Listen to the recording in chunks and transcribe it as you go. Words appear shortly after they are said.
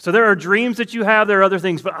So there are dreams that you have, there are other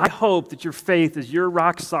things, but I hope that your faith is your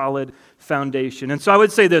rock-solid foundation. And so I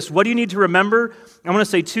would say this, what do you need to remember? I want to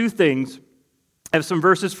say two things. I have some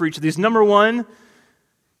verses for each of these. Number one,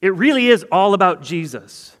 it really is all about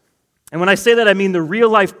Jesus. And when I say that, I mean the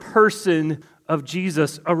real-life person of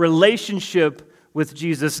Jesus, a relationship with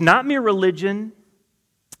Jesus, not mere religion,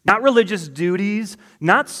 not religious duties,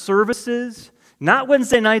 not services, not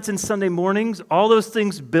Wednesday nights and Sunday mornings. All those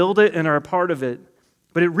things build it and are a part of it.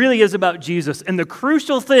 But it really is about Jesus. And the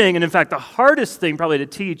crucial thing, and in fact the hardest thing probably to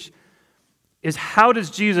teach, is how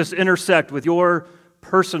does Jesus intersect with your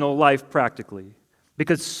personal life practically?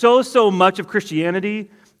 Because so much of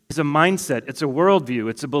Christianity is a mindset, it's a worldview,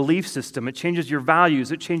 it's a belief system. It changes your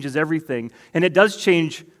values, it changes everything. And it does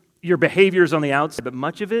change your behaviors on the outside, but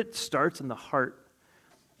much of it starts in the heart.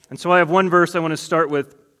 And so I have one verse I want to start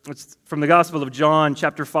with. It's from the Gospel of John,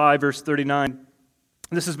 chapter 5, verse 39.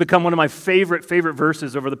 This has become one of my favorite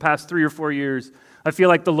verses over the past 3 or 4 years. I feel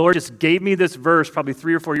like the Lord just gave me this verse probably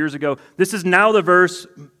 3 or 4 years ago. This is now the verse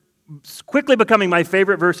quickly becoming my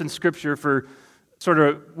favorite verse in Scripture for sort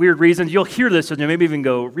of weird reasons. You'll hear this and you maybe even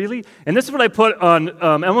go, really? And this is what I put on,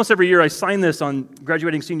 almost every year I sign this on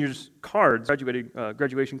graduating seniors' cards,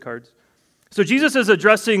 graduation cards. So Jesus is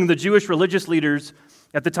addressing the Jewish religious leaders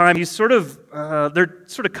at the time. He's they're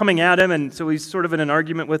sort of coming at him, and so he's sort of in an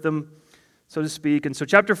argument with them, so to speak. And so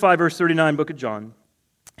chapter 5, verse 39, book of John,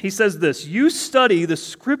 he says this, "You study the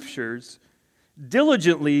Scriptures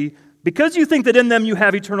diligently because you think that in them you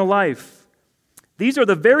have eternal life. These are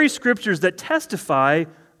the very Scriptures that testify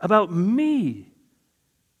about me,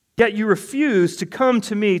 yet you refuse to come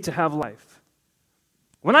to me to have life."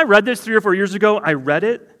 When I read this 3 or 4 years ago, I read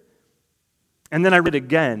it, and then I read it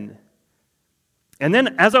again. And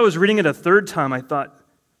then as I was reading it a third time, I thought,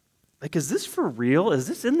 is this for real? Is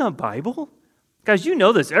this in the Bible? Guys, you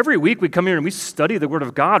know this. Every week we come here and we study the Word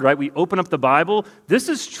of God, right? We open up the Bible. This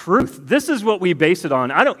is truth. This is what we base it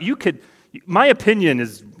on. My opinion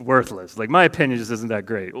is worthless. My opinion just isn't that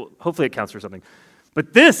great. Well, hopefully it counts for something.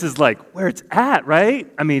 But this is where it's at,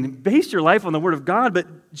 right? I mean, base your life on the Word of God, but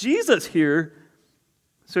Jesus here,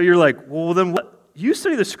 so you're well, then what? You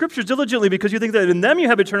study the Scriptures diligently because you think that in them you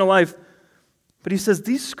have eternal life. But he says,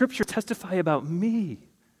 these Scriptures testify about me.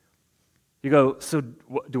 You go, so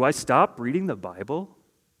do I stop reading the Bible?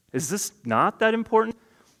 Is this not that important?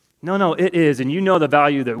 No, it is. And you know the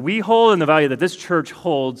value that we hold and the value that this church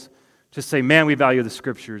holds to say, man, we value the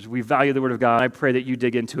Scriptures. We value the Word of God. I pray that you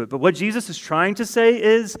dig into it. But what Jesus is trying to say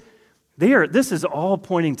is, this is all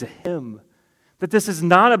pointing to Him. That this is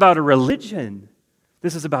not about a religion.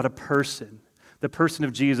 This is about a person. The person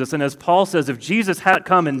of Jesus. And as Paul says, if Jesus had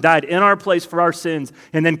come and died in our place for our sins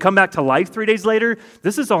and then come back to life 3 days later,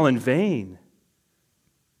 this is all in vain.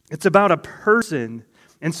 It's about a person.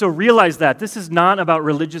 And so realize that this is not about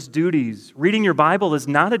religious duties. Reading your Bible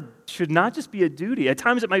should not just be a duty. At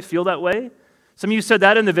times it might feel that way. Some of you said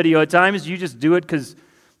that in the video. At times you just do it because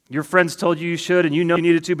your friends told you should and you know you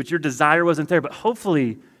needed to, but your desire wasn't there. But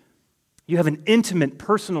hopefully you have an intimate,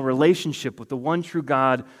 personal relationship with the one true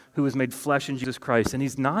God who was made flesh in Jesus Christ, and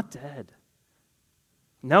He's not dead.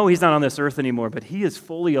 No, He's not on this earth anymore, but He is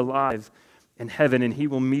fully alive in heaven, and He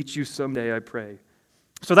will meet you someday, I pray.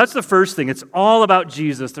 So that's the first thing. It's all about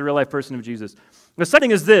Jesus, the real-life person of Jesus. The second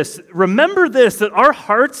thing is this. Remember this, that our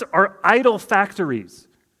hearts are idol factories.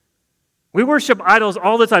 We worship idols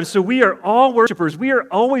all the time, so we are all worshipers. We are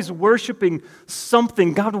always worshiping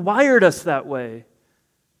something. God wired us that way.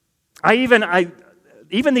 Even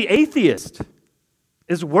the atheist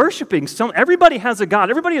is worshiping everybody has a God.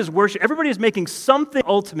 Everybody is worship. Everybody is making something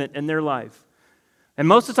ultimate in their life. And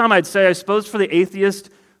most of the time I'd say, I suppose for the atheist,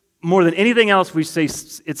 more than anything else, we say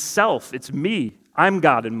it's self, it's me. I'm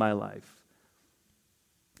God in my life.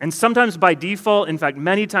 And sometimes by default, in fact,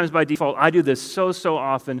 many times by default, I do this so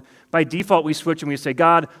often. By default, we switch and we say,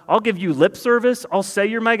 God, I'll give you lip service. I'll say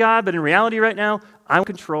you're my God, but in reality right now, I'm in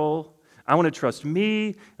control. I want to trust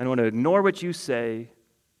me, and I want to ignore what you say.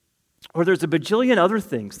 Or there's a bajillion other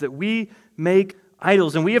things that we make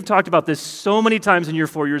idols. And we have talked about this so many times in your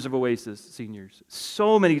 4 years of Oasis, seniors.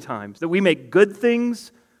 So many times that we make good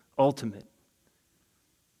things ultimate.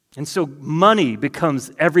 And so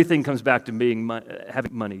everything comes back to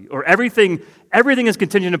having money. Or everything is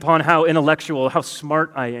contingent upon how intellectual, how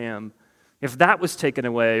smart I am. If that was taken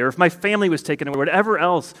away, or if my family was taken away, whatever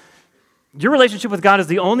else, your relationship with God is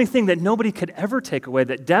the only thing that nobody could ever take away,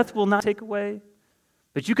 that death will not take away.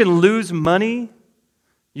 That you can lose money,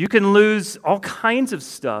 you can lose all kinds of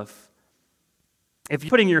stuff. If you're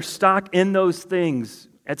putting your stock in those things,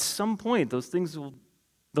 at some point, those things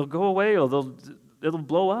they'll go away or it'll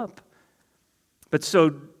blow up. But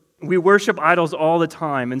so we worship idols all the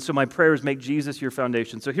time, and so my prayer is make Jesus your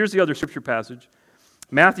foundation. So here's the other scripture passage.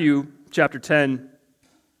 Matthew chapter 10,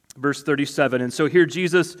 verse 37. And so here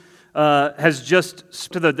Jesus has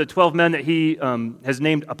just, to the 12 men that he has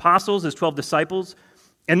named apostles, his 12 disciples.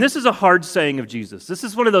 And this is a hard saying of Jesus. This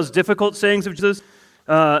is one of those difficult sayings of Jesus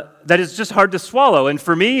that is just hard to swallow. And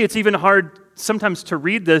for me, it's even hard sometimes to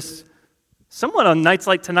read this somewhat on nights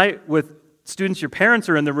like tonight with students, your parents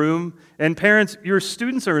are in the room, and parents, your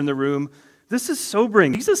students are in the room. This is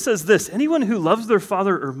sobering. Jesus says this, anyone who loves their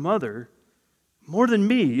father or mother more than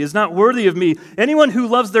me is not worthy of me. Anyone who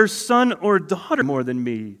loves their son or daughter more than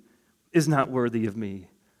me is not worthy of me.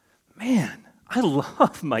 Man, I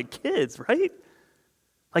love my kids, right?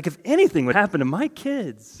 Like if anything would happen to my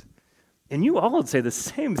kids, and you all would say the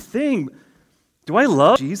same thing, do I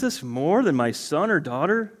love Jesus more than my son or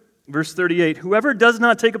daughter? Verse 38, whoever does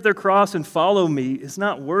not take up their cross and follow me is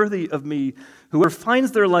not worthy of me. Whoever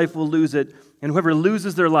finds their life will lose it, and whoever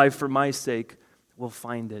loses their life for my sake will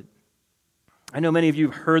find it. I know many of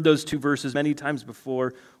you have heard those two verses many times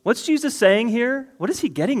before. What's Jesus saying here? What is he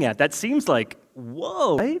getting at? That seems like,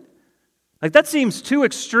 whoa, right? Like that seems too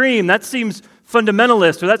extreme. That seems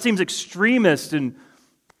fundamentalist, or that seems extremist.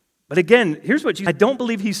 But again, here's what Jesus, I don't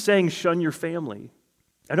believe he's saying shun your family.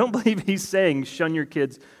 I don't believe he's saying shun your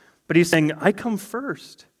kids. But he's saying, I come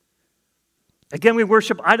first. Again, we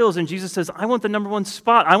worship idols, and Jesus says, I want the number one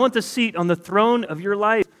spot. I want the seat on the throne of your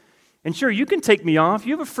life. And sure, you can take me off.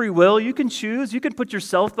 You have a free will. You can choose. You can put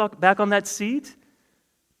yourself back on that seat.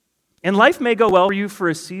 And life may go well for you for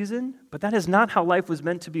a season, but that is not how life was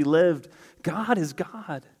meant to be lived. God is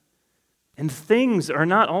God. And things are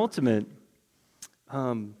not ultimate.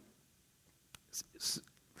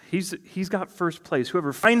 He's got first place.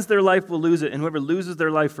 Whoever finds their life will lose it, and whoever loses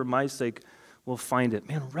their life for my sake will find it.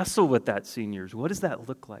 Man, wrestle with that, seniors. What does that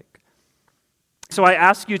look like? So I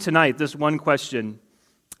ask you tonight this one question.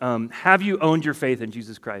 Have you owned your faith in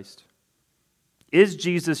Jesus Christ? Is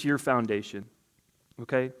Jesus your foundation?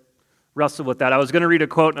 Okay? Wrestle with that. I was going to read a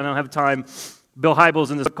quote, and I don't have time. Bill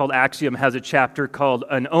Hybels in this book called Axiom has a chapter called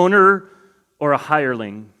An Owner or a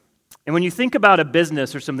Hireling. And when you think about a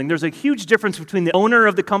business or something, there's a huge difference between the owner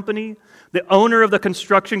of the company, the owner of the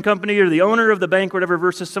construction company, or the owner of the bank, whatever,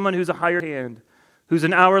 versus someone who's a hired hand, who's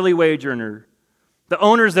an hourly wage earner. The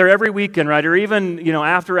owner's there every weekend, right? Or even,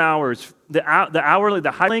 after hours. The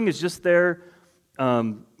hireling is just there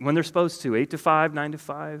when they're supposed to, 8 to 5, 9 to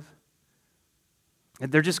 5.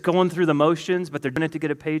 And they're just going through the motions, but they're doing it to get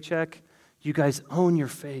a paycheck. You guys own your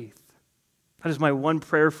faith. That is my one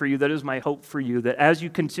prayer for you. That is my hope for you, that as you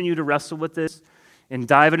continue to wrestle with this and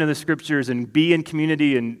dive into the scriptures and be in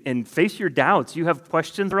community and face your doubts, you have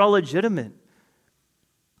questions, they're all legitimate,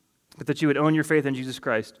 but that you would own your faith in Jesus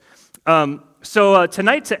Christ. So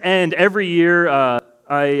tonight to end, every year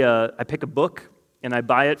I pick a book and I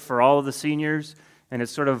buy it for all of the seniors, and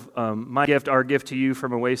it's sort of my gift, our gift to you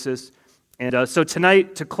from Oasis. And so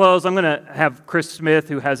tonight, to close, I'm going to have Chris Smith,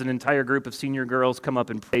 who has an entire group of senior girls, come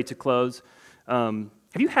up and pray to close. Have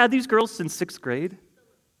you had these girls since 6th grade?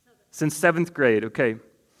 Since 7th grade, okay.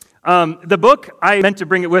 The book, I meant to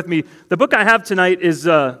bring it with me. The book I have tonight is,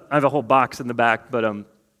 I have a whole box in the back, but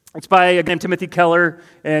it's by, again, Timothy Keller,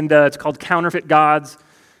 and it's called Counterfeit Gods.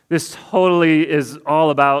 This totally is all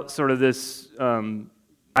about sort of this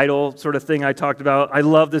idol sort of thing I talked about. I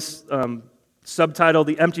love this subtitle,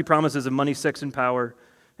 The Empty Promises of Money, Sex, and Power,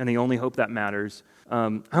 and the Only Hope That Matters.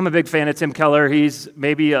 I'm a big fan of Tim Keller. He's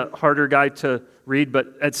maybe a harder guy to read, but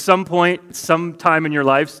at some point, sometime in your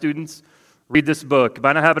life, students, read this book. It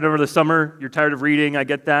might not happen over the summer. You're tired of reading. I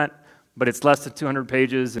get that. But it's less than 200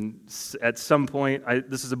 pages, and at some point,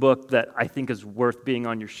 this is a book that I think is worth being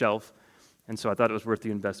on your shelf, and so I thought it was worth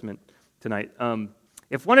the investment tonight.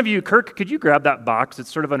 If one of you, Kirk, could you grab that box?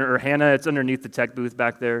 It's sort of under, or Hannah, it's underneath the tech booth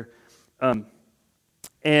back there.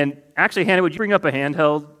 And actually, Hannah, would you bring up a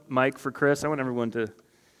handheld mic for Chris? I want everyone to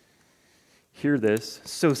hear this.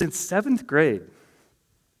 So since 7th grade,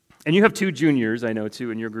 and you have 2 juniors, I know,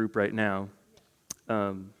 too, in your group right now.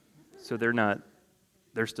 So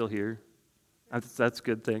they're still here. That's a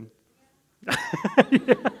good thing.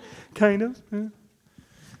 Yeah, kind of. Yeah.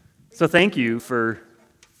 So thank you for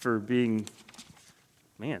being,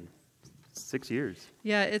 6 years.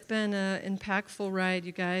 Yeah, it's been an impactful ride,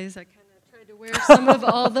 you guys. I kind of tried to wear some of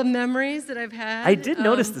all the memories that I've had. I did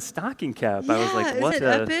notice the stocking cap. Yeah, I was like, what? Is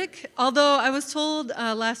it epic? Although I was told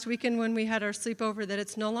last weekend when we had our sleepover that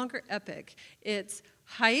it's no longer epic. It's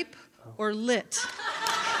hype or lit.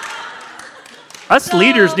 Us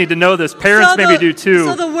leaders need to know this. Parents maybe do too.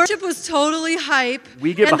 So the worship was totally hype.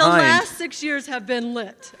 We get and behind. And the last 6 years have been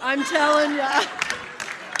lit. I'm telling you.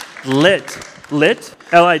 Lit. Lit?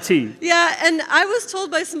 L-I-T. Yeah, and I was told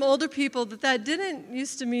by some older people that didn't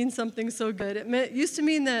used to mean something so good. Used to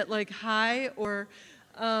mean that like high or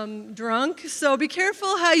drunk. So be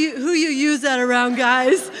careful who you use that around,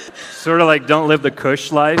 guys. Sort of like don't live the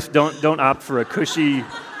cush life. Don't opt for a cushy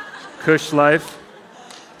cush life.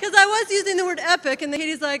 Because I was using the word epic, and the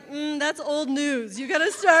lady's like, that's old news. You got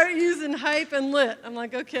to start using hype and lit. I'm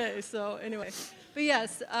like, okay. So anyway, but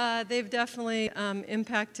yes, they've definitely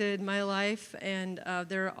impacted my life, and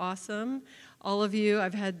they're awesome. All of you,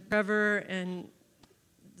 I've had Trevor and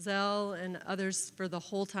Zell and others for the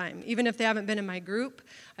whole time. Even if they haven't been in my group,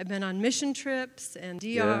 I've been on mission trips and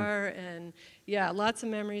DR and lots of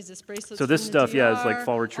memories. This bracelet. So this stuff, DR, is like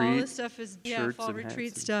fall retreat. All this stuff is fall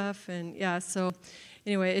retreat stuff, and so.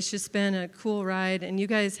 Anyway, it's just been a cool ride, and you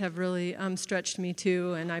guys have really stretched me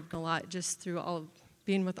too, and I've done a lot just through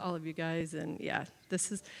being with all of you guys, and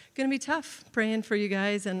this is going to be tough, praying for you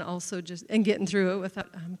guys, and also and getting through it without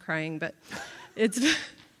crying, but it's...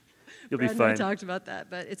 You'll be Brad fine. And I talked about that,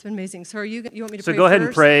 but it's been amazing. So you want me to pray So go ahead first?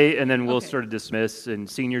 and pray, and then we'll sort of dismiss, and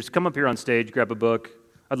seniors, come up here on stage, grab a book.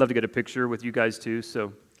 I'd love to get a picture with you guys too,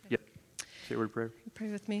 so say a word of prayer. Pray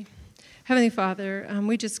with me. Heavenly Father,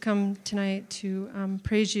 we just come tonight to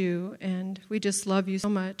praise you, and we just love you so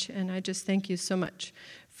much, and I just thank you so much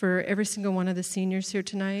for every single one of the seniors here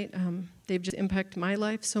tonight. They've just impacted my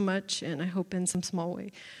life so much, and I hope in some small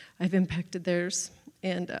way I've impacted theirs.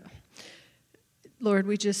 And Lord,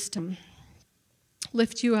 we just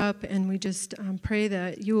lift you up, and we just pray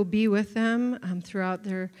that you will be with them throughout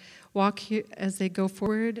their walk here as they go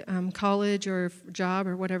forward, college or job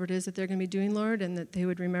or whatever it is that they're going to be doing, Lord, and that they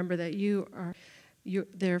would remember that you are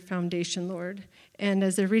their foundation, Lord. And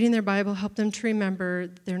as they're reading their Bible, help them to remember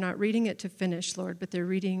they're not reading it to finish, Lord, but they're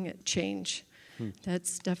reading it change.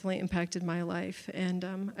 That's definitely impacted my life.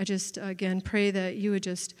 And I just, again, pray that you would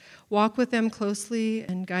just walk with them closely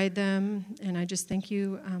and guide them. And I just thank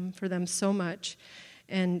you for them so much,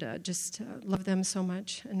 and just love them so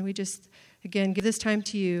much. And we just, again, give this time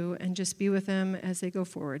to you and just be with them as they go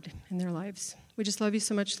forward in their lives. We just love you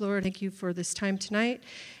so much, Lord. Thank you for this time tonight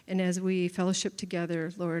and as we fellowship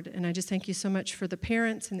together, Lord. And I just thank you so much for the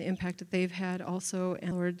parents and the impact that they've had also,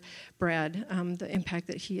 and Lord, Brad, the impact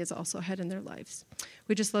that he has also had in their lives.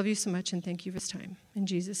 We just love you so much and thank you for this time. In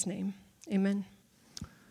Jesus' name, amen.